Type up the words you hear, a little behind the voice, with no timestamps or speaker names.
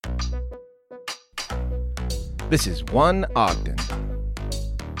This is One Ogden.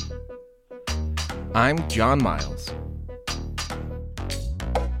 I'm John Miles.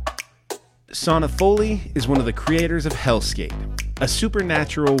 Sahna Foley is one of the creators of Hellskate, a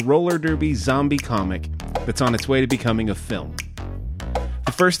supernatural roller derby zombie comic that's on its way to becoming a film.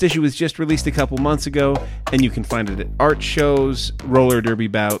 The first issue was just released a couple months ago, and you can find it at art shows, roller derby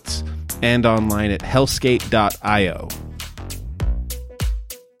bouts, and online at hellskate.io.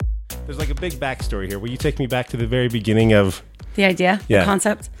 There's like a big backstory here. Will you take me back to the very beginning of... The idea? Yeah. The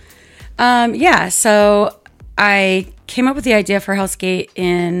concept? So I came up with the idea for Hellskate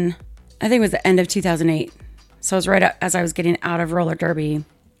in, I think it was the end of 2008. So it was right as I was getting out of roller derby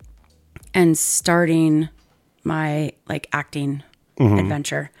and starting my acting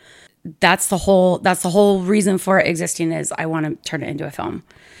adventure. That's the whole reason for it existing, is I want to turn it into a film.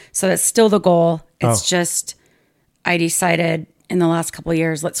 So that's still the goal. It's just, I decided in the last couple of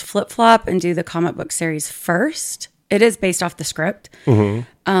years, let's flip-flop and do the comic book series first. It is based off the script. And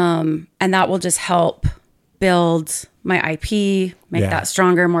that will just help build my IP, make that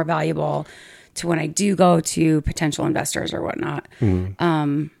stronger, more valuable to when I do go to potential investors or whatnot.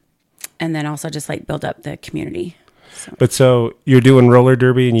 And then also just build up the community. So you're doing roller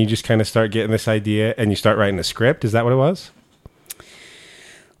derby and you just kind of start getting this idea and you start writing a script. Is that what it was?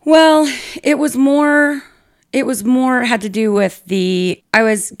 Well, it was more had to do with I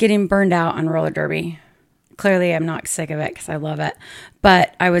was getting burned out on roller derby. Clearly, I'm not sick of it because I love it,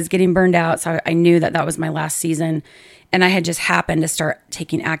 but I was getting burned out. So I knew that was my last season, and I had just happened to start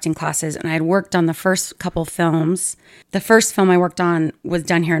taking acting classes, and I had worked on the first couple films. The first film I worked on was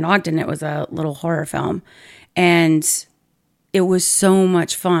done here in Ogden. It was a little horror film, and it was so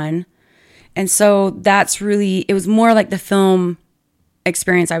much fun. And so it was more like the film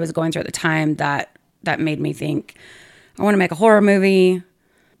experience I was going through at the time that made me think, I want to make a horror movie,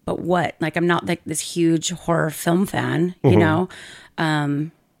 but what? I'm not this huge horror film fan, you know?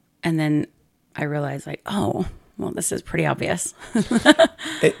 And then I realized this is pretty obvious.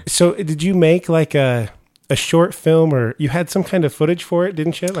 So did you make a short film, or you had some kind of footage for it,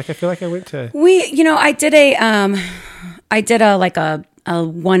 didn't you? I feel like I went to... I did a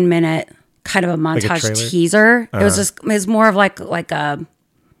 1 minute kind of a montage teaser. It was more of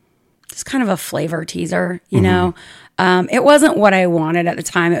just kind of a flavor teaser, you know. It wasn't what I wanted at the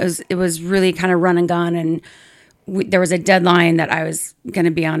time. It was really kind of run and gun, and there was a deadline that I was going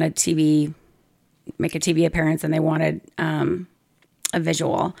to be on make a TV appearance, and they wanted a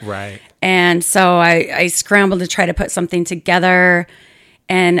visual. Right. And so I scrambled to try to put something together,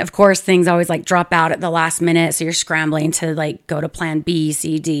 and of course things always drop out at the last minute, so you're scrambling to go to plan B,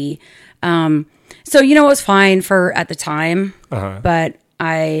 C, D. So it was fine for at the time, but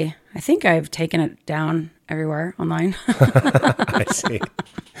I think I've taken it down everywhere online. I see.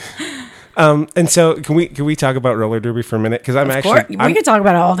 And so can we talk about roller derby for a minute? Because we could talk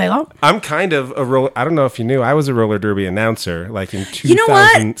about it all day long. I'm kind of I don't know if you knew, I was a roller derby announcer in 2006. You know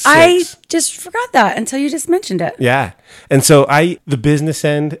what? I just forgot that until you just mentioned it. Yeah. And so the business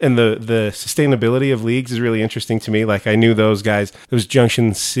end and the sustainability of leagues is really interesting to me. I knew those guys. It was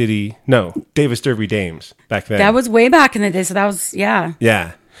Davis Derby Dames back then. That was way back in the day. So that was, yeah.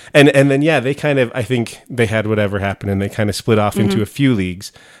 Yeah. And then, they kind of, I think they had whatever happened and they kind of split off into a few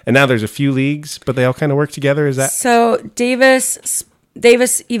leagues. And now there's a few leagues, but they all kind of work together. Is that? So Davis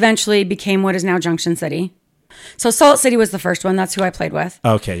eventually became what is now Junction City. So Salt City was the first one. That's who I played with.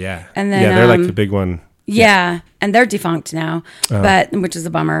 Okay, yeah. And then, they're the big one. Yeah, and they're defunct now, which is a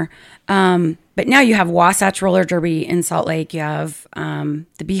bummer. But now you have Wasatch Roller Derby in Salt Lake. You have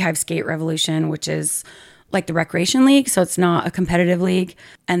the Beehive Skate Revolution, which is the recreation league, so it's not a competitive league.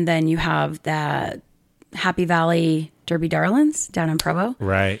 And then you have the Happy Valley Derby Darlings down in Provo.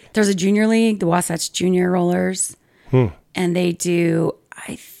 Right. There's a junior league, the Wasatch Junior Rollers. And they do,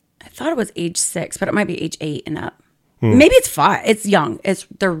 I thought it was age 6, but it might be age 8 and up. Maybe it's 5. It's young.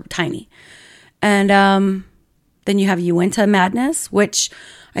 They're tiny. And then you have Uinta Madness, which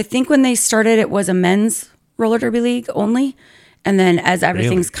I think when they started, it was a men's roller derby league only. And then as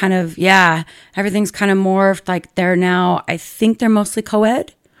everything's kind of morphed, they're now, I think they're mostly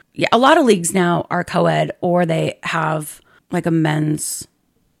co-ed. Yeah, a lot of leagues now are co-ed, or they have a men's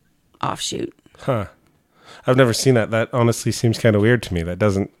offshoot. Huh. I've never seen that. That honestly seems kind of weird to me. I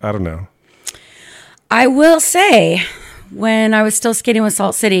don't know. I will say, when I was still skating with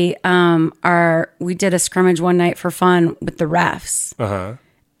Salt City, we did a scrimmage one night for fun with the refs.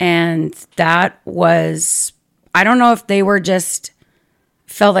 And that was... I don't know if they were just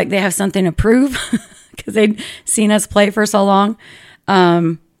felt like they have something to prove because they'd seen us play for so long.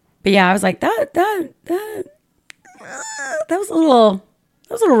 But yeah, I was like, that was a little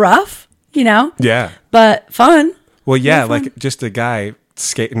rough. you know? Yeah. But fun. Well, yeah, Really fun. like just a guy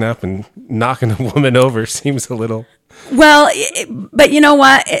skating up and knocking a woman over seems a little. Well, but you know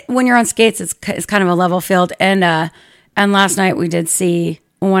what? When you're on skates, it's kind of a level field. And last night we did see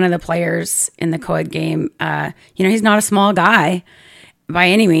one of the players in the co-ed game. He's not a small guy by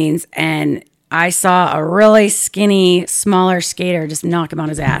any means. And I saw a really skinny, smaller skater just knock him on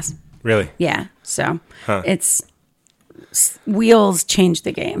his ass. Really? Yeah. So it's wheels changed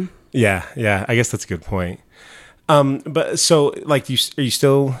the game. Yeah. I guess that's a good point. But so, like, are you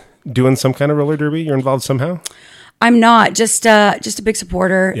still doing some kind of roller derby? You're involved somehow? I'm not just a big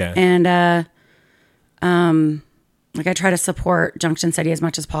supporter. Yeah. And like I try to support Junction City as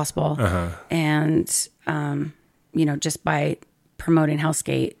much as possible. And just by promoting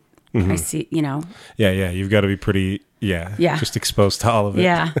Hellskate, I see, Yeah. You've got to be pretty, just exposed to all of it.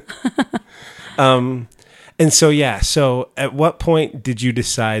 Yeah. And so at what point did you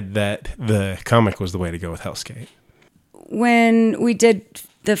decide that the comic was the way to go with Hellskate? When we did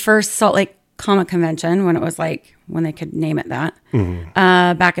the first Salt Lake Comic Convention, when it was like, when they could name it that,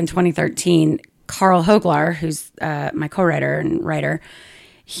 back in 2013, Carl Hoglar, who's my co-writer and writer,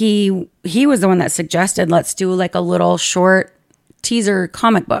 he was the one that suggested, let's do like a little short teaser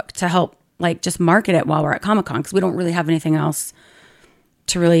comic book to help like just market it while we're at Comic-Con, because we don't really have anything else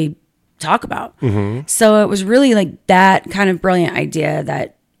to really talk about. So it was really like that kind of brilliant idea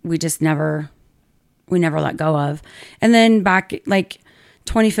that we just never let go of. And then back like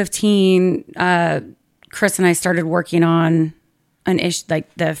 2015, Chris and I started working on an issue,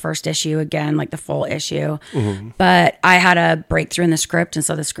 like the first issue again, like the full issue. But I had a breakthrough in the script, and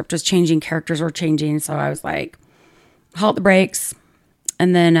so the script was changing, characters were changing. So I was like, halt the brakes.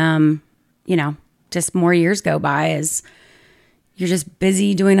 And then, just more years go by as you're just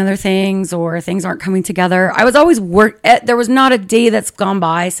busy doing other things or things aren't coming together. I was always there was not a day that's gone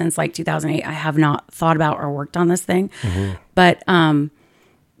by since like 2008. I have not thought about or worked on this thing, but I'm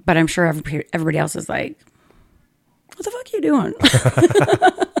sure everybody else is like, what the fuck are you doing?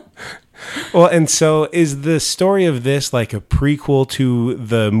 Well, and so is the story of this like a prequel to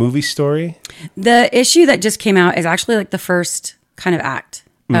the movie story? The issue that just came out is actually like the first kind of act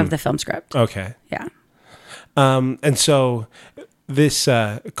of the film script. Okay. Yeah. And so this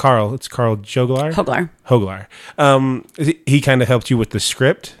Carl, it's Carl Joglar? Hoglar. He kind of helped you with the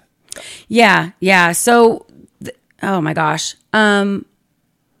script? Yeah. So, oh my gosh.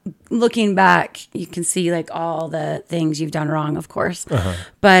 Looking back, you can see like all the things you've done wrong, of course.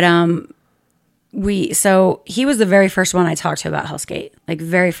 But so he was the very first one I talked to about Hellskate, like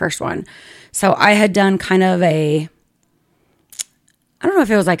very first one. So I had done kind of I don't know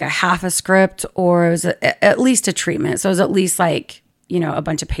if it was like a half a script or it was at least a treatment. So it was at least like, a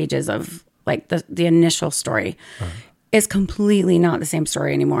bunch of pages of like the initial story. It's completely not the same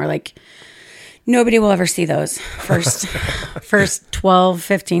story anymore. Like nobody will ever see those first 12,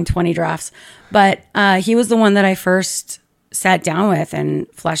 15, 20 drafts. But he was the one that I first sat down with and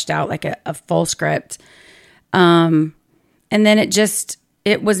fleshed out like a full script. And then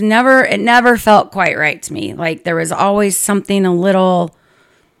it never felt quite right to me. Like there was always something a little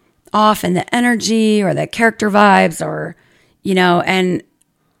off in the energy or the character vibes or, and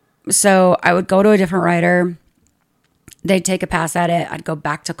so I would go to a different writer. They'd take a pass at it. I'd go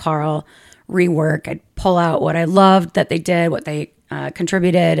back to Carl, rework. I'd pull out what I loved that they did, what they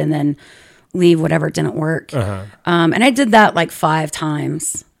contributed, and then leave whatever didn't work. And I did that like 5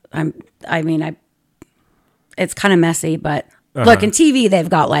 times. It's kind of messy, but look, in TV, they've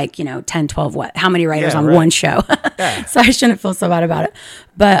got like, 10, 12, how many writers on one show? So I shouldn't feel so bad about it.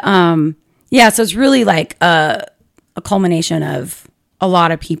 But so it's really like a culmination of a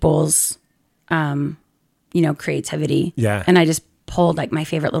lot of people's, creativity. Yeah. And I just pulled like my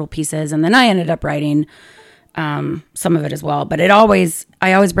favorite little pieces. And then I ended up writing some of it as well. But I always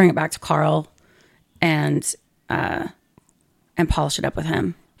bring it back to Carl and polish it up with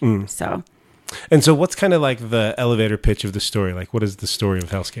him. So. And so what's kind of like the elevator pitch of the story? Like, what is the story of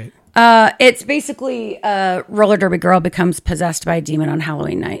Hellskate? It's basically a roller derby girl becomes possessed by a demon on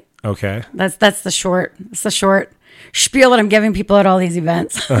Halloween night. Okay. That's the short spiel that I'm giving people at all these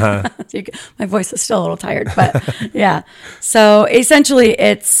events. My voice is still a little tired, but yeah. So essentially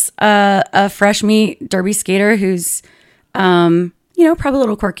it's a fresh meat derby skater who's, probably a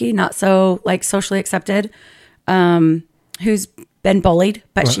little quirky, not so like socially accepted, who's been bullied,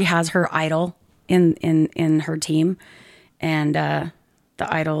 but she has her idol in her team, and the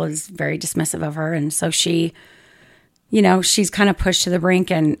idol is very dismissive of her, and so she, she's kind of pushed to the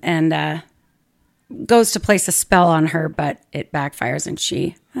brink and goes to place a spell on her, but it backfires and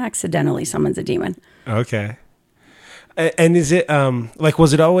she accidentally summons a demon. Okay. And is it like,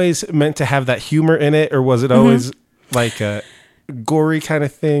 was it always meant to have that humor in it, or was it always like a gory kind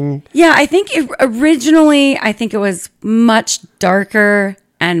of thing? Yeah, I think originally it was much darker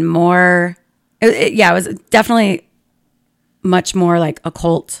and more. It was definitely much more like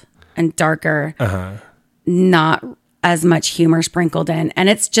occult and darker. Not as much humor sprinkled in, and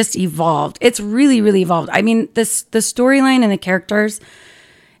it's just evolved. It's really, really evolved. I mean, the storyline and the characters.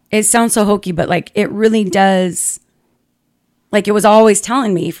 It sounds so hokey, but like it really does. Like it was always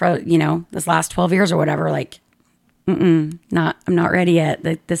telling me for this last 12 years or whatever. Like, I'm not ready yet.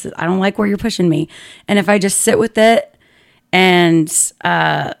 I don't like where you're pushing me. And if I just sit with it and just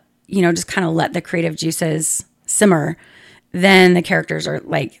kind of let the creative juices simmer, then the characters are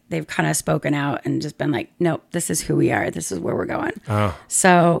like, they've kind of spoken out and just been like, nope, this is who we are. This is where we're going. Oh.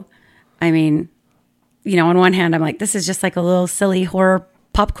 So, I mean, on one hand, I'm like, this is just like a little silly horror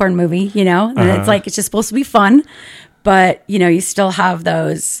popcorn movie, and it's like, it's just supposed to be fun, but you still have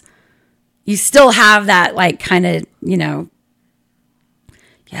that like kind of,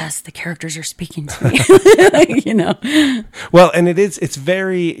 yes, the characters are speaking to me, Well, and it's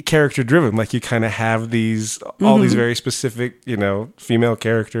very character driven. Like you kind of have all these very specific, female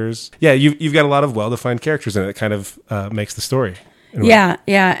characters. Yeah. You've got a lot of well-defined characters in it that kind of makes the story. Yeah.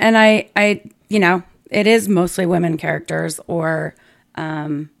 Yeah. And I it is mostly women characters or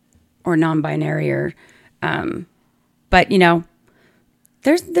non-binary or, but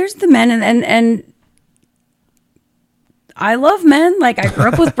there's the men and I love men. Like I grew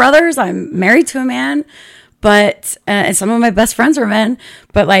up with brothers. I'm married to a man, but, and some of my best friends are men,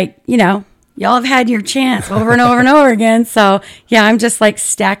 but like, y'all have had your chance over and over and over again. So yeah, I'm just like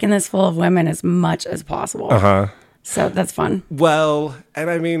stacking this full of women as much as possible. So that's fun. Well, and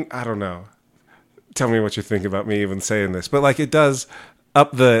I mean, I don't know. Tell me what you think about me even saying this, but like it does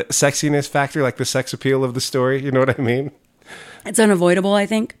up the sexiness factor, like the sex appeal of the story. You know what I mean? It's unavoidable, I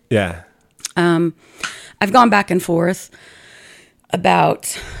think. Yeah. I've gone back and forth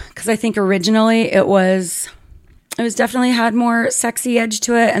about, because I think originally it was definitely had more sexy edge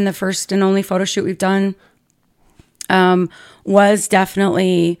to it, and the first and only photo shoot we've done was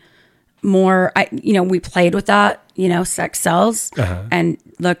definitely more. We played with that. Sex sells, and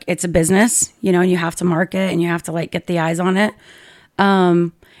look, it's a business. And you have to market, and you have to like get the eyes on it.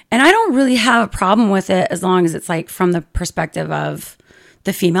 And I don't really have a problem with it as long as it's like from the perspective of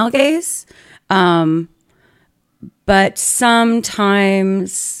the female gaze. But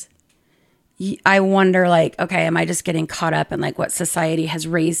sometimes I wonder like, okay, am I just getting caught up in like what society has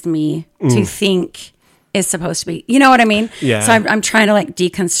raised me to think is supposed to be, you know what I mean? Yeah. So I'm trying to like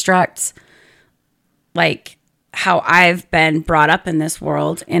deconstruct like how I've been brought up in this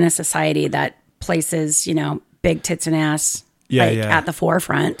world in a society that places, big tits and ass at the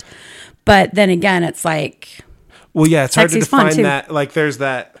forefront. But then again, it's like, well, yeah, it's hard to define that. Like there's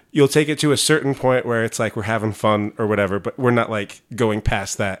that, you'll take it to a certain point where it's like we're having fun or whatever, but we're not like going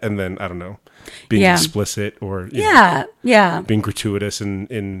past that and then, I don't know, being explicit or being gratuitous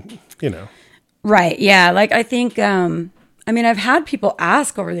and Right. Yeah. Like I think, I've had people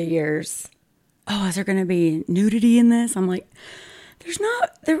ask over the years, oh, is there going to be nudity in this? I'm like, there's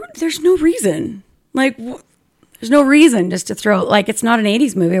no reason. Like, there's no reason just to throw, like, it's not an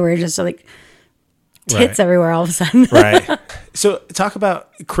 80s movie where you're just like tits everywhere all of a sudden. Right. So talk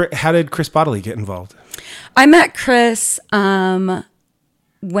about, how did Chris Bodley get involved? I met Chris when,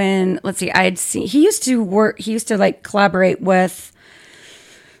 let's see, he used to like collaborate with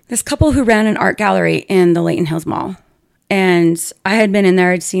this couple who ran an art gallery in the Layton Hills Mall. And I had been in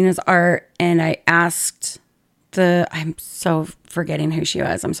there, I'd seen his art, and I asked I'm so forgetting who she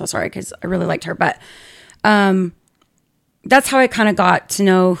was. I'm so sorry because I really liked her. But that's how I kind of got to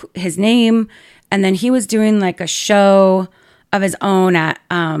know his name. And then he was doing like a show of his own at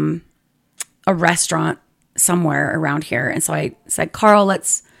a restaurant somewhere around here. And so I said, Carl,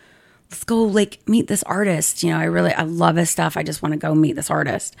 let's go like meet this artist. I love his stuff. I just want to go meet this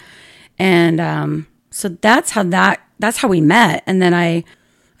artist. And so that's how we met. And then I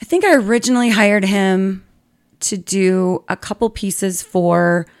think I originally hired him to do a couple pieces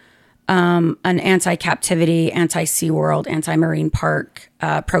for an anti-captivity, anti-SeaWorld, anti-marine park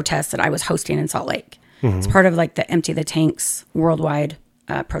protest that I was hosting in Salt Lake. Mm-hmm. It's part of like the Empty the Tanks worldwide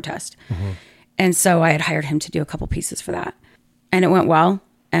protest. Mm-hmm. And so I had hired him to do a couple pieces for that. And it went well.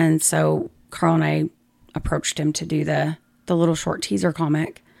 And so Carl and I approached him to do the little short teaser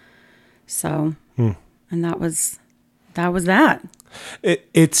comic. So, and that was that.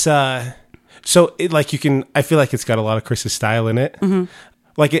 It's like you can, I feel like it's got a lot of Chris's style in it. Mm-hmm.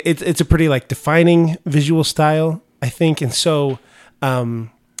 Like it's a pretty like defining visual style, I think. And so,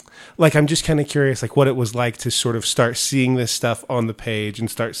 like, I'm just kind of curious, like, what it was like to sort of start seeing this stuff on the page and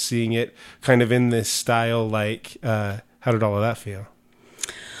start seeing it kind of in this style. Like, how did all of that feel?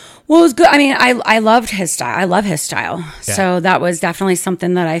 Well, it was good. I mean, I loved his style. I love his style. Yeah. So that was definitely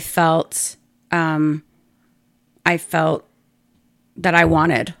something that I felt that I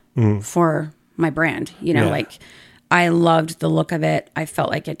wanted for my brand. You know, like, I loved the look of it. I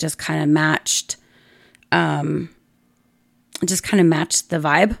felt like it just kind of matched, the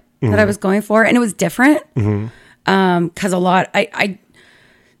vibe that I was going for. And it was different. Cause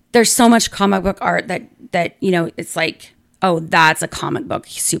there's so much comic book art that, you know, it's like, oh, that's a comic book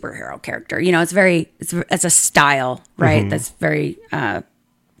superhero character. You know, it's a style, right? That's very,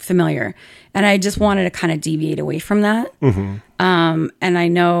 familiar. And I just wanted to kind of deviate away from that. And I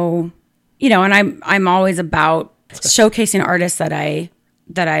know, you know, and I'm always about showcasing artists that I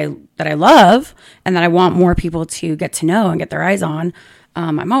love and that I want more people to get to know and get their eyes on.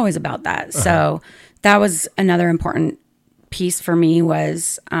 I'm always about that. So that was another important piece for me,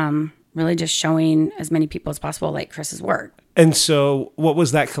 was really just showing as many people as possible like Chris's work. And so what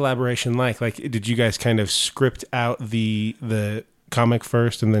was that collaboration like? Like, did you guys kind of script out the comic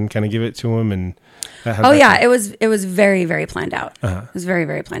first and then kind of give it to him? And it was very, very planned out. It was very,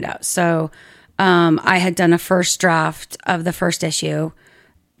 very planned out. So I had done a first draft of the first issue,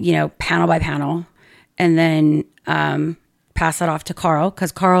 you know, panel by panel, and then pass that off to Carl,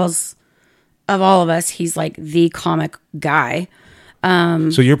 because Carl's, of all of us, he's like the comic guy.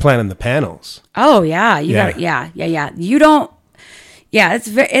 So you're planning the panels. Oh yeah. You got it. Yeah. You don't,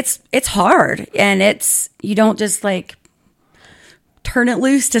 it's hard, and you don't just like turn it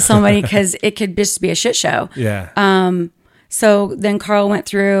loose to somebody, because it could just be a shit show. Yeah. So then Carl went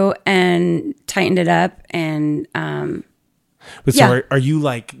through and tightened it up, and but so are you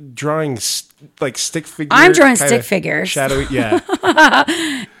like drawing like stick figures? I'm drawing stick figures. Shadowy, yeah.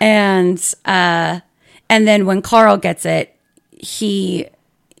 And then when Carl gets it, he's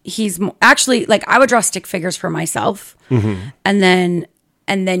actually like, I would draw stick figures for myself, and then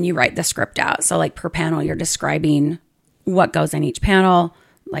you write the script out. So like per panel, you're describing what goes in each panel,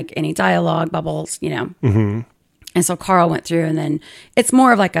 like any dialogue, bubbles, you know. And so Carl went through, and then it's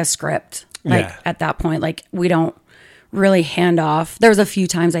more of like a script. Like at that point, like we don't really hand off. There was a few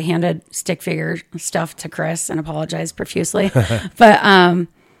times I handed stick figure stuff to Chris and apologized profusely, but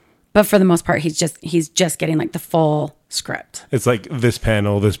for the most part, he's just getting like the full script. It's like this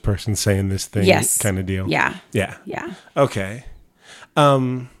panel, this person saying this thing, kind of deal. Yeah. Okay.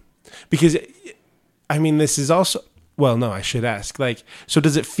 Because I mean, this is also, well, no, I should ask, like, so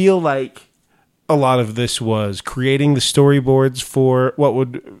does it feel like a lot of this was creating the storyboards for what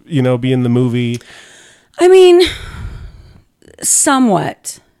would, you know, be in the movie? I mean,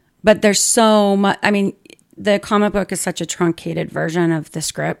 somewhat, but there's so much. I mean, the comic book is such a truncated version of the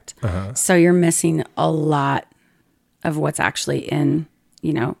script, so you're missing a lot of what's actually in,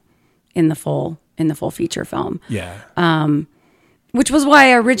 you know, in the full feature film. Yeah. Which was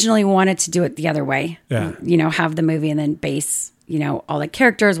why I originally wanted to do it the other way. Yeah. You know, have the movie and then base, you know, all the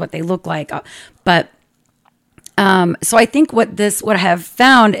characters, what they look like. But so I think what I have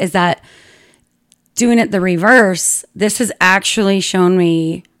found is that doing it the reverse, this has actually shown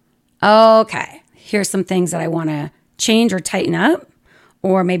me, okay, here's some things that I want to change or tighten up,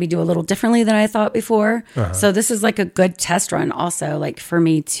 or maybe do a little differently than I thought before. So this is like a good test run also, like for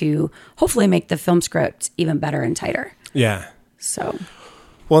me to hopefully make the film script even better and tighter. Yeah. So,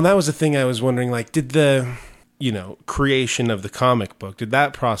 well, and that was the thing I was wondering, like, did the, you know, creation of the comic book, did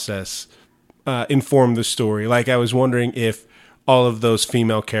that process inform the story? Like, I was wondering if all of those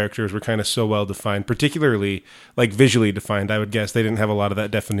female characters were kind of so well defined, particularly like visually defined. I would guess they didn't have a lot of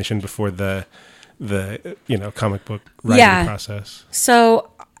that definition before the you know, comic book writing process. So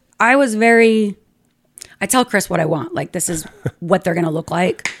I tell Chris what I want. Like, this is what they're going to look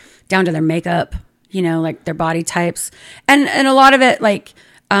like, down to their makeup, you know, like their body types. And a lot of it, like,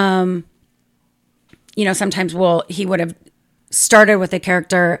 you know, sometimes he would have started with a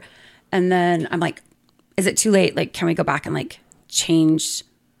character, and then I'm like, is it too late? Like, can we go back and like change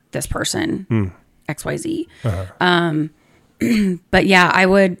this person, XYZ? But yeah, I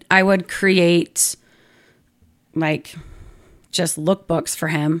would create like just lookbooks for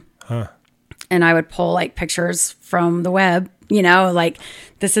him. And I would pull like pictures from the web, you know, like,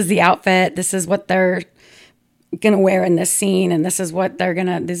 this is the outfit, this is what they're gonna wear in this scene, and this is what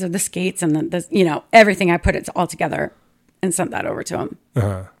these are the skates, and this, you know, everything. I put it all together and sent that over to him.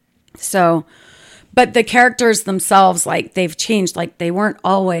 So, but the characters themselves, like, they've changed. Like, they weren't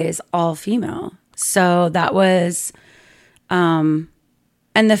always all female. So that was, and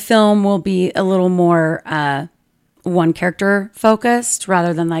the film will be a little more one character focused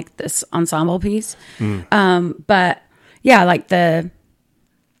rather than like this ensemble piece. But yeah, like the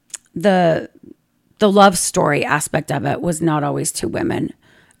love story aspect of it was not always two women.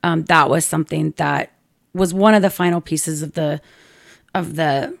 That was something that was one of the final pieces of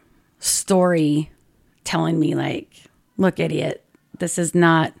the story, telling me like, look, idiot, this is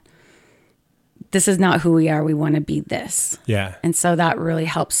not who we are. We want to be this. Yeah. And so that really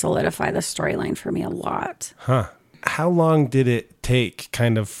helped solidify the storyline for me a lot. Huh. How long did it take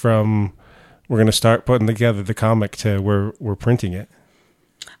kind of from we're going to start putting together the comic to we're printing it?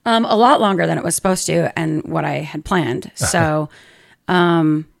 A lot longer than it was supposed to and what I had planned. So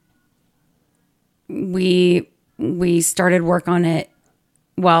we started work on it.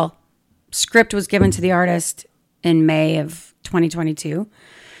 Well, script was given to the artist in May of 2022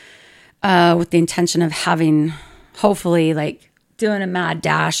 with the intention of having, hopefully, like doing a mad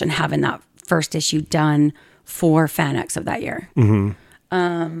dash and having that first issue done for FanX of that year.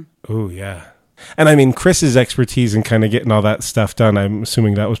 Oh, yeah. And I mean, Chris's expertise in kind of getting all that stuff done, I'm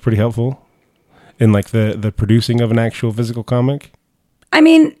assuming that was pretty helpful in like the producing of an actual physical comic. I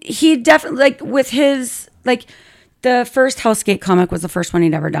mean, he definitely, like with his, like the first Hellskate comic was the first one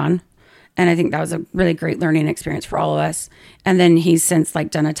he'd ever done. And I think that was a really great learning experience for all of us. And then he's since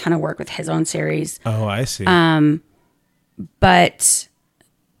like done a ton of work with his own series. Oh, I see. But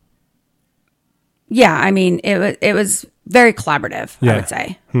yeah, I mean, it was very collaborative, I would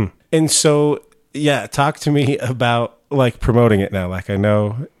say. And so, yeah, talk to me about like promoting it now. Like I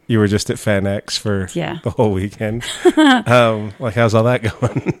know you were just at FanX for the whole weekend. Like how's all that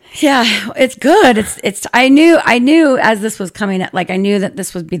going? Yeah, it's good. It's I knew as this was coming, like I knew that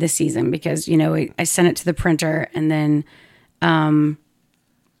this would be the season because, you know, I sent it to the printer and then I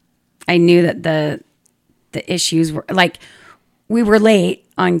knew that the issues were like, we were late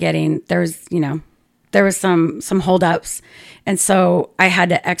on getting, there was some holdups. And so I had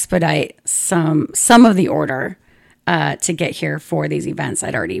to expedite some of the order to get here for these events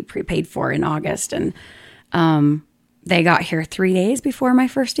I'd already prepaid for in August. And they got here 3 days before my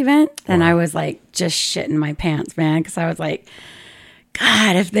first event. And I was like, just shitting my pants, man. Cause I was like,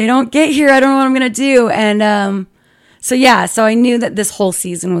 God, if they don't get here, I don't know what I'm going to do. And so I knew that this whole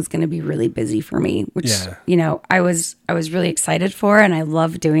season was going to be really busy for me, which, you know, I was really excited for, and I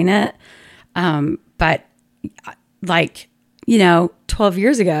love doing it. But like, you know, 12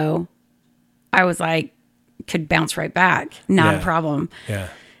 years ago, I was like, could bounce right back. Not a problem. Yeah.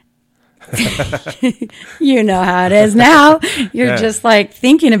 You know how it is now. You're just like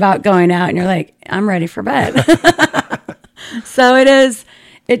thinking about going out and you're like, I'm ready for bed. So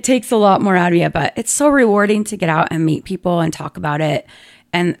it takes a lot more out of you, but it's so rewarding to get out and meet people and talk about it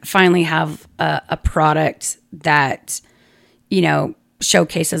and finally have a product that, you know,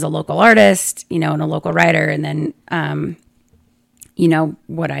 showcases a local artist, you know, and a local writer. And then, you know,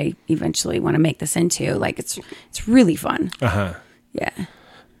 what I eventually want to make this into. Like, it's really fun. Yeah.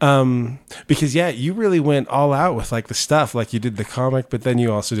 Because you really went all out with like the stuff, like you did the comic, but then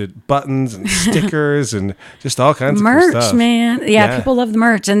you also did buttons and stickers and just all kinds of merch, cool stuff. Man. Yeah, people love the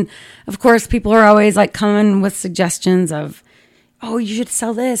merch. And of course, people are always like coming with suggestions of, oh, you should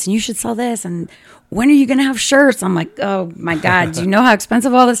sell this and you should sell this. And when are you going to have shirts? I'm like, oh my God, do you know how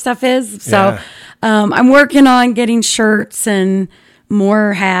expensive all this stuff is? So I'm working on getting shirts and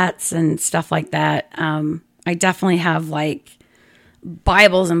more hats and stuff like that. I definitely have like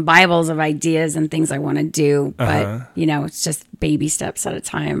Bibles and Bibles of ideas and things I want to do, but you know, it's just baby steps at a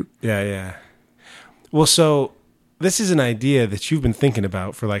time. Yeah. Well, so this is an idea that you've been thinking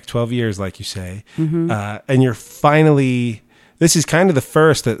about for like 12 years, like you say, and you're finally, this is kind of the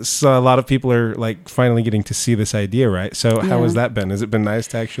first that a lot of people are like finally getting to see this idea, right? So how has that been? Has it been nice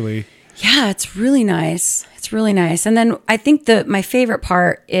to actually? Yeah, it's really nice. It's really nice. And then I think my favorite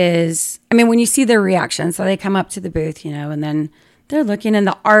part is, I mean, when you see their reaction, so they come up to the booth, you know, and then they're looking and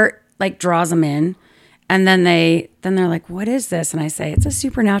the art like draws them in. And then they're like, what is this? And I say, it's a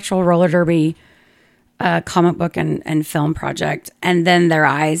supernatural roller derby comic book and film project. And then their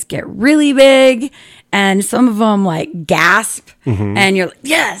eyes get really big and some of them like gasp and you're like,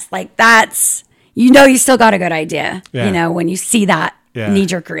 yes, like that's, you know, you still got a good idea, you know, when you see that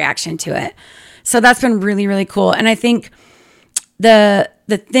knee-jerk reaction to it. So that's been really, really cool. And I think the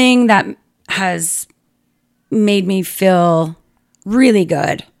thing that has made me feel really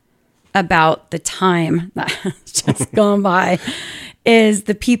good about the time that has just gone by is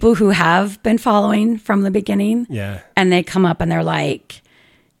the people who have been following from the beginning. Yeah. And they come up and they're like,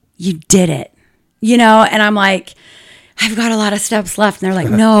 you did it, you know? And I'm like, I've got a lot of steps left. And they're like,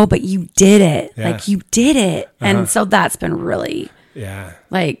 no, but you did it. Like you did it. And so that's been really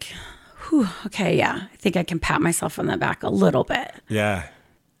like, okay, yeah, I think I can pat myself on the back a little bit. Yeah.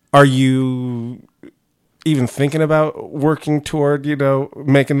 Are you even thinking about working toward,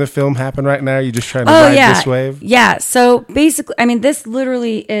 making the film happen right now? Are you just trying to ride this wave? Yeah. So basically, I mean, this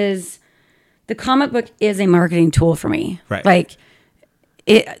literally is, the comic book is a marketing tool for me. Right. Like,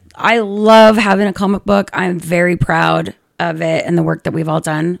 I love having a comic book. I'm very proud of it and the work that we've all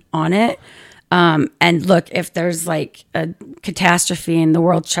done on it. And look, if there's like a catastrophe and the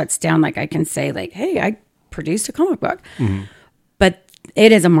world shuts down, like I can say like, hey, I produced a comic book. Mm-hmm. But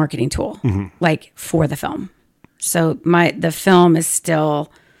it is a marketing tool, like for the film. So the film is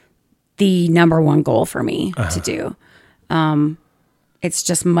still the number one goal for me to do. It's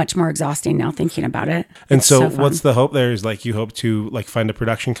just much more exhausting now thinking about it. And so what's the hope there? Is like you hope to like find a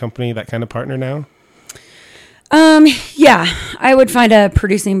production company, that kind of partner now? Yeah, I would find a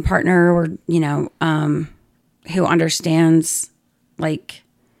producing partner or, who understands, like,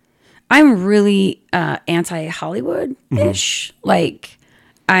 I'm really anti-Hollywood-ish. Like,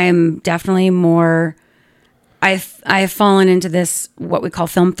 I'm definitely more, I've fallen into this, what we call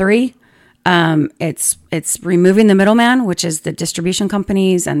Film 3. It's removing the middleman, which is the distribution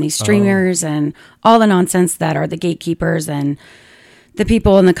companies and these streamers and all the nonsense that are the gatekeepers and the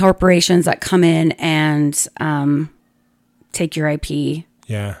people and the corporations that come in and take your IP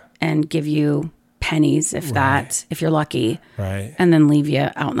and give you pennies, if you're lucky, and then leave you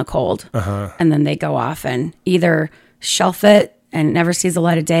out in the cold. And then they go off and either shelf it and it never sees the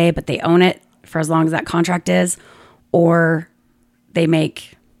light of day, but they own it for as long as that contract is, or they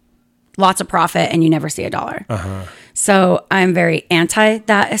make lots of profit and you never see a dollar. So I'm very anti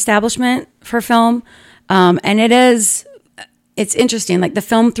that establishment for film. And it's interesting. Like the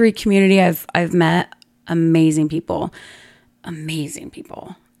Film 3 community, I've met amazing people.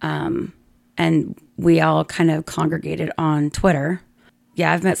 And we all kind of congregated on Twitter.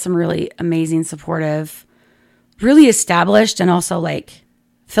 Yeah, I've met some really amazing, supportive, really established, and also like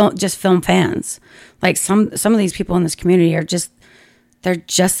film fans. Like some of these people in this community are they're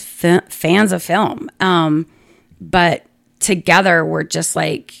just fans of film. But together we're just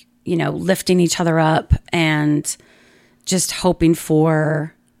like, lifting each other up and just hoping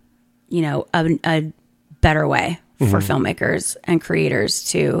for, a better way for filmmakers and creators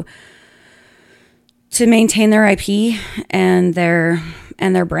to maintain their IP and their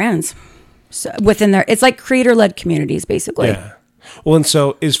brands. So it's like creator-led communities, basically. Yeah. Well, and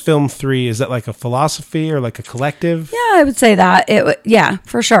so is Film 3, is that like a philosophy or like a collective? Yeah, I would say that. Yeah,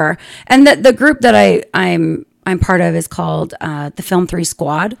 for sure. And the group that I'm part of is called the Film 3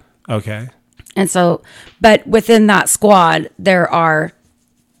 Squad. Okay. And so, but within that squad, there are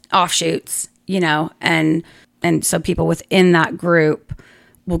offshoots, and so people within that group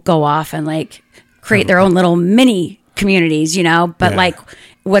will go off and like create their own little mini communities, but like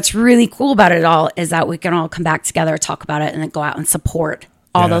what's really cool about it all is that we can all come back together, talk about it, and then go out and support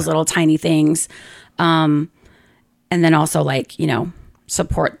all those little tiny things. And then also like,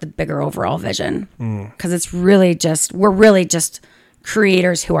 support the bigger overall vision. Because it's really we're really just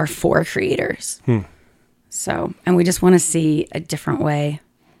creators who are for creators. So, and we just want to see a different way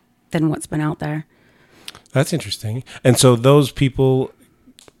than what's been out there. That's interesting. And so those people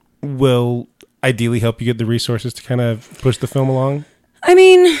will ideally help you get the resources to kind of push the film along? I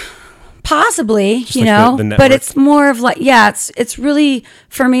mean, possibly, just the but it's more of like, it's really,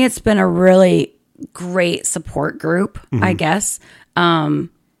 for me, it's been a really great support group, I guess.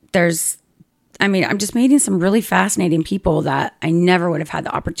 I'm just meeting some really fascinating people that I never would have had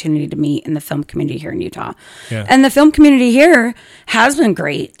the opportunity to meet in the film community here in Utah. Yeah. And the film community here has been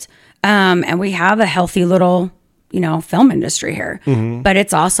great. And we have a healthy little, film industry here, but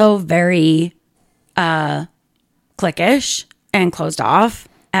it's also very, cliquish and closed off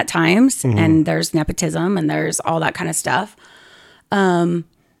at times. And there's nepotism and there's all that kind of stuff. And,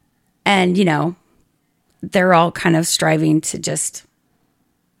 they're all kind of striving to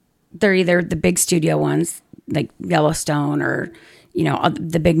they're either the big studio ones like Yellowstone or,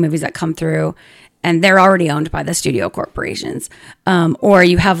 the big movies that come through and they're already owned by the studio corporations. Or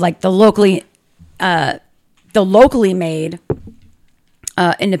you have like the locally made,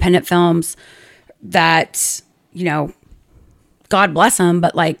 independent films that, God bless them,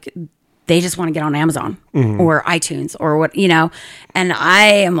 but like they just want to get on Amazon or iTunes or what, and I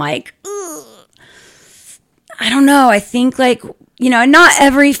am like, ugh. I don't know. I think like, not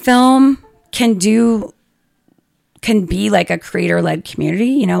every film can be like a creator-led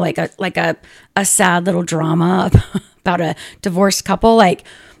community, like a sad little drama about a divorced couple, like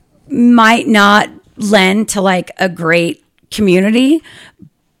might not lend to like a great community,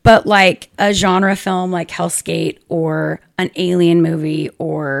 but like a genre film like Hellskate or an alien movie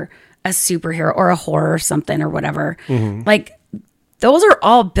or a superhero or a horror or something or whatever. Like those are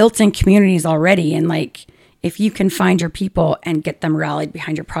all built-in communities already. And like, if you can find your people and get them rallied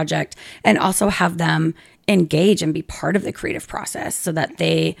behind your project and also have them engage and be part of the creative process so that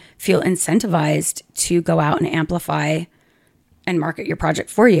they feel incentivized to go out and amplify and market your project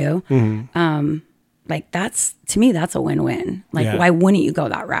for you. Like that's, to me, that's a win-win. Like, why wouldn't you go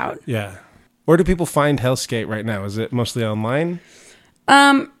that route? Yeah. Where do people find Hellskate right now? Is it mostly online?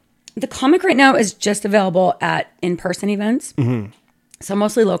 The comic right now is just available at in-person events. So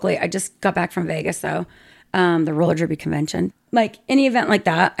mostly locally. I just got back from Vegas though. The roller derby convention. Like any event like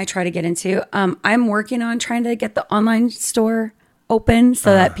that, I try to get into. I'm working on trying to get the online store open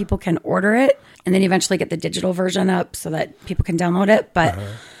so that people can order it and then eventually get the digital version up so that people can download it. But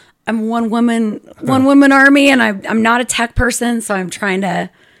I'm one woman army and I'm not a tech person. So I'm trying to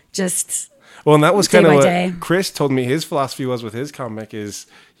just... Well, and that was kind of what Chris told me his philosophy was with his comic is,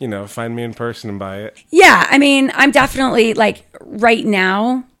 you know, find me in person and buy it. Yeah. I mean, I'm definitely like right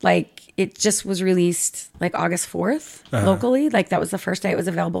now, like it just was released like August 4th locally. Like that was the first day it was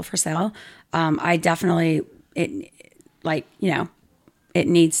available for sale. I definitely, it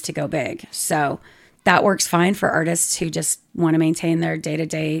needs to go big. So that works fine for artists who just want to maintain their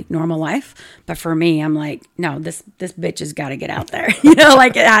day-to-day normal life. But for me, I'm like, no, this bitch has got to get out there. You know,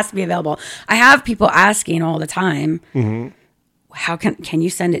 like it has to be available. I have people asking all the time, how can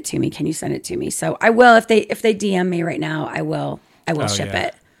you send it to me? Can you send it to me? So I will, if they DM me right now, I will ship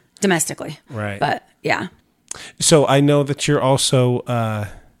it domestically. Right. But yeah. So I know that you're also,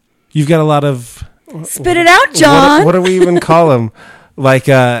 you've got a lot of... Spit it out, John. What do we even call them? Like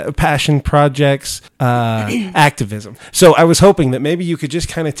passion projects, activism. So I was hoping that maybe you could just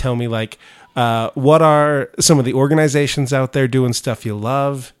kind of tell me like, what are some of the organizations out there doing stuff you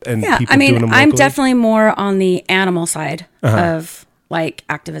love and people doing them locally? I'm definitely more on the animal side of like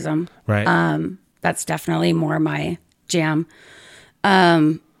activism. Right. That's definitely more my jam.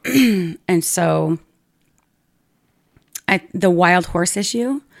 And so the wild horse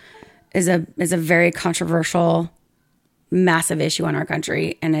issue is a very controversial, massive issue in our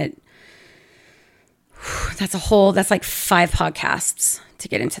country. And that's like 5 podcasts to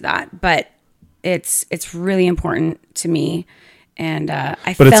get into that, but it's really important to me. And,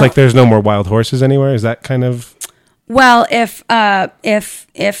 it's like, there's no more wild horses anywhere. Is that kind of, well, if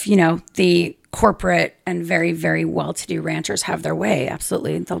you know, the corporate and very, very well-to-do ranchers have their way,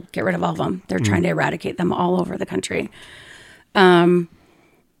 absolutely. They'll get rid of all of them. They're trying to eradicate them all over the country. But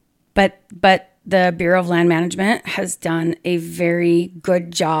the Bureau of Land Management has done a very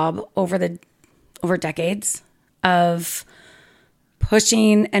good job over decades of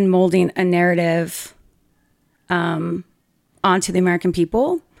pushing and molding a narrative onto the American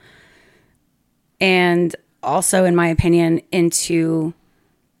people, and also, in my opinion, into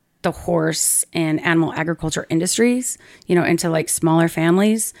the horse and animal agriculture industries, you know, into like smaller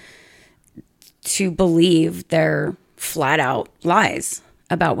families, to believe their flat out lies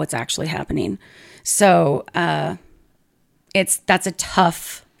about what's actually happening. So that's a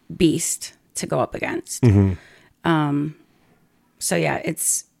tough beast to go up against. So yeah,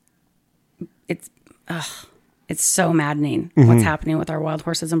 it's so maddening what's happening with our wild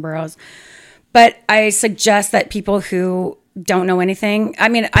horses and burros. But I suggest that people who don't know anything, I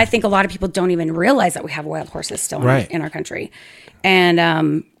mean, I think a lot of people don't even realize that we have wild horses still in our country.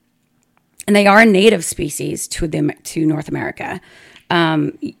 And they are a native species to North America.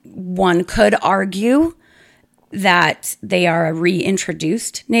 One could argue that they are a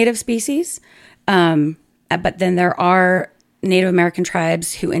reintroduced native species. But then there are Native American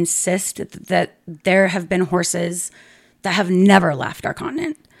tribes who insist that there have been horses that have never left our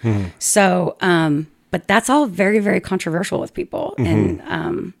continent. So, but that's all very, very controversial with people.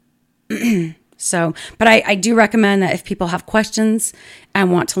 And so, but I do recommend that if people have questions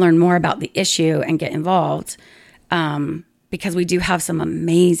and want to learn more about the issue and get involved, because we do have some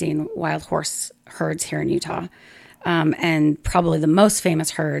amazing wild horse herds here in Utah. And probably the most famous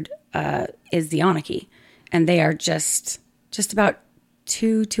herd is the Onaki. And they are just about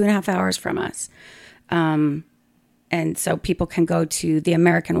 2.5 hours from us. And so people can go to the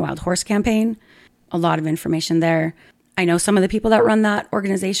American Wild Horse Campaign. A lot of information there. I know some of the people that run that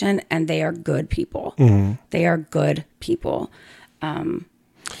organization, and they are good people. They are good people.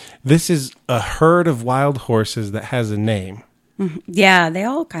 This is a herd of wild horses that has a name. Yeah, they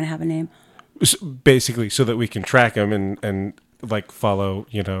all kind of have a name. Basically, so that we can track them and like follow,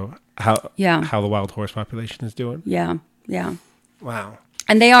 you know, how the wild horse population is doing. Yeah. Wow.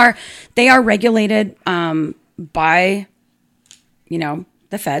 And they are regulated by, you know,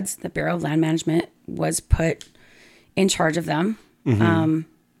 the feds. The Bureau of Land Management was put in charge of them.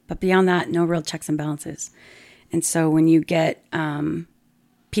 But But beyond that, no real checks and balances. And so when you get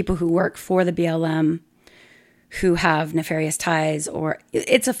people who work for the BLM who have nefarious ties, or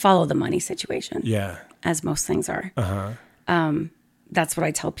it's a follow the money situation. Yeah. As most things are. That's what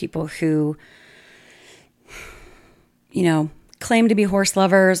I tell people who, claim to be horse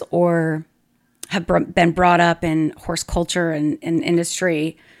lovers or have been brought up in horse culture and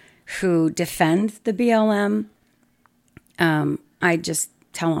industry who defend the BLM. I just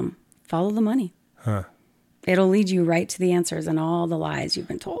tell them, follow the money. It'll lead you right to the answers and all the lies you've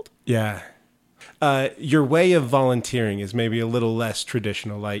been told. Yeah. Your way of volunteering is maybe a little less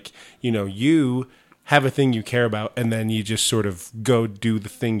traditional. Like, you have a thing you care about and then you just sort of go do the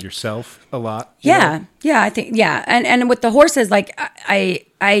thing yourself a lot. Yeah. I think, yeah. And with the horses, like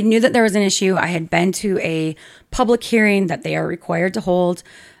I knew that there was an issue. I had been to a public hearing that they are required to hold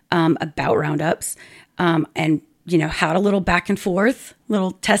about roundups and, had a little back and forth,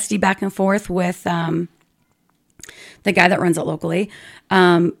 little testy back and forth with the guy that runs it locally.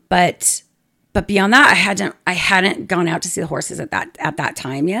 But beyond that, I hadn't gone out to see the horses at that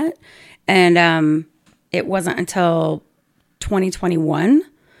time yet. And it wasn't until 2021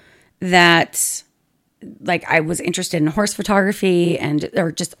 that I was interested in horse photography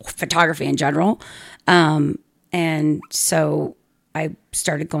or just photography in general. And so I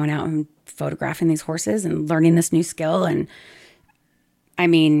started going out and photographing these horses and learning this new skill. And I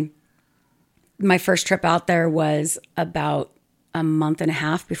mean, my first trip out there was about a month and a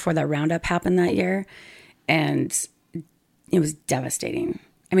half before that roundup happened that year. And it was devastating.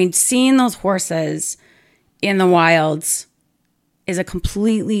 I mean, seeing those horses in the wilds is a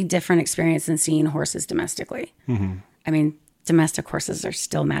completely different experience than seeing horses domestically. Mm-hmm. I mean, domestic horses are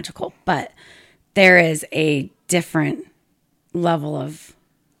still magical, but there is a different level of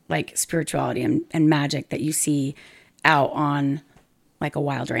spirituality and magic that you see out on a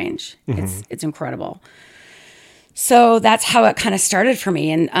wild range. Mm-hmm. It's incredible. So that's how it kind of started for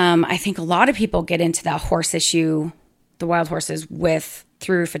me. And I think a lot of people get into that horse issue, the wild horses,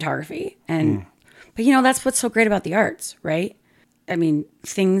 through photography. And but that's what's so great about the arts, right? I mean,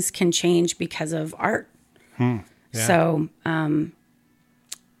 things can change because of art. Yeah. So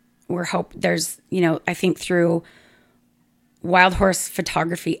there's, I think through wild horse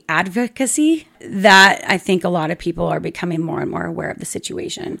photography advocacy that I think a lot of people are becoming more and more aware of the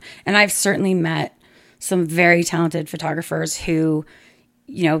situation. And I've certainly met some very talented photographers who,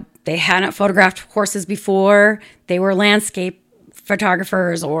 they hadn't photographed horses before. They were landscape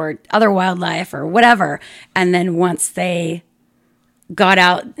photographers or other wildlife or whatever. And then once they got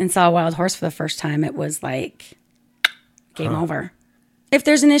out and saw a wild horse for the first time, it was like game over. If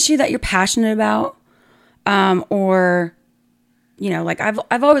there's an issue that you're passionate about, or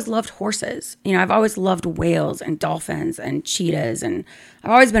I've always loved horses. I've always loved whales and dolphins and cheetahs, and I've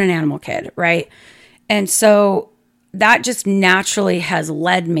always been an animal kid, right? And so that just naturally has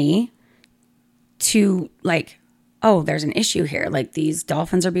led me to oh, there's an issue here. These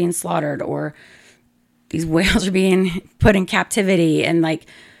dolphins are being slaughtered, or these whales are being put in captivity. And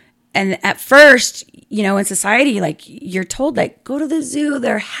and at first, in society, you're told go to the zoo.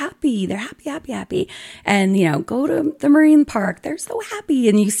 They're happy. They're happy. And, go to the marine park. They're so happy.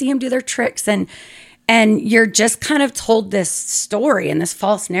 And you see them do their tricks. And you're just kind of told this story and this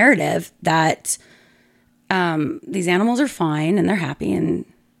false narrative that these animals are fine and they're happy and,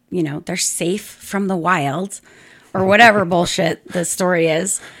 they're safe from the wild or whatever bullshit the story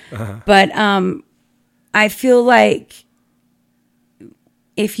is. Uh-huh. But I feel like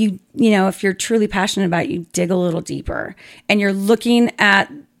if if you're truly passionate about it, you dig a little deeper and you're looking at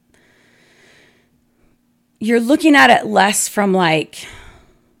it less from I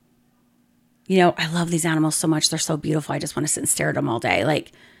love these animals so much. They're so beautiful. I just want to sit and stare at them all day.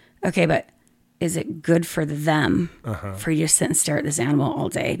 Okay, but is it good for them for you to sit and stare at this animal all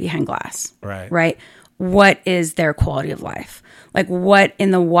day behind glass? Right. Right. What is their quality of life? What in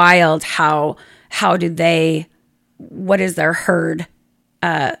the wild, what is their herd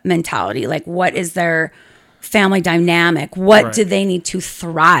mentality? What is their family dynamic? What do they need to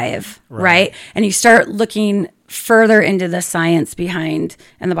thrive? Right. And you start looking further into the science behind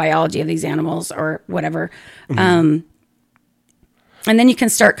and the biology of these animals or whatever. Mm-hmm. And then you can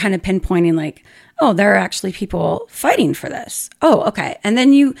start kind of pinpointing oh, there are actually people fighting for this. Oh, okay. And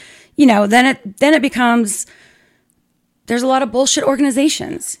then then it becomes, there's a lot of bullshit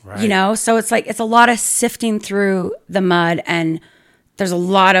organizations, so it's a lot of sifting through the mud, and there's a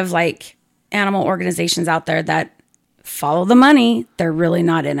lot of animal organizations out there that follow the money. They're really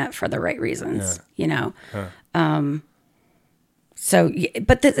not in it for the right reasons, So,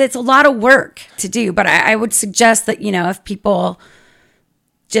 but it's a lot of work to do, but I would suggest that, if people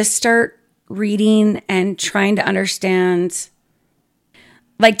just start reading and trying to understand,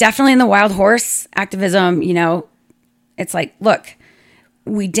 like definitely in the wild horse activism, you know, it's like, look,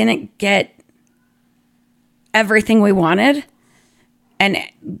 we didn't get everything we wanted. And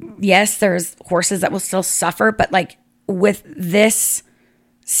yes, there's horses that will still suffer, but like with this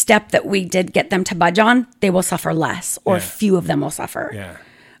step that we did get them to budge on, they will suffer less, or few of them will suffer. Yeah.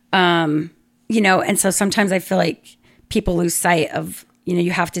 You know, and so sometimes I feel like people lose sight of, you know,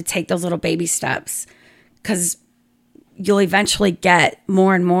 you have to take those little baby steps, because you'll eventually get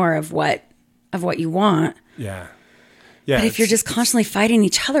more and more of what you want. Yeah. Yeah. But if you're just constantly fighting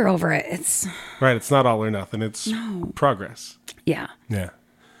each other over it, it's right. It's not all or nothing. It's progress. Yeah. Yeah.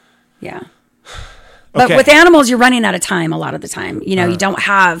 Yeah. But with animals, you're running out of time a lot of the time. You know, you don't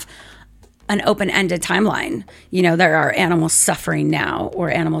have an open-ended timeline. You know, there are animals suffering now, or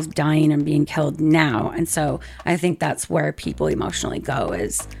animals dying and being killed now. And so I think that's where people emotionally go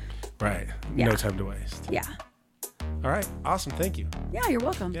is... Right. Yeah. No time to waste. Yeah. All right. Awesome. Thank you. Yeah, you're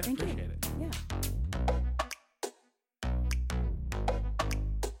welcome. Yeah, Thank you. Appreciate it. Yeah.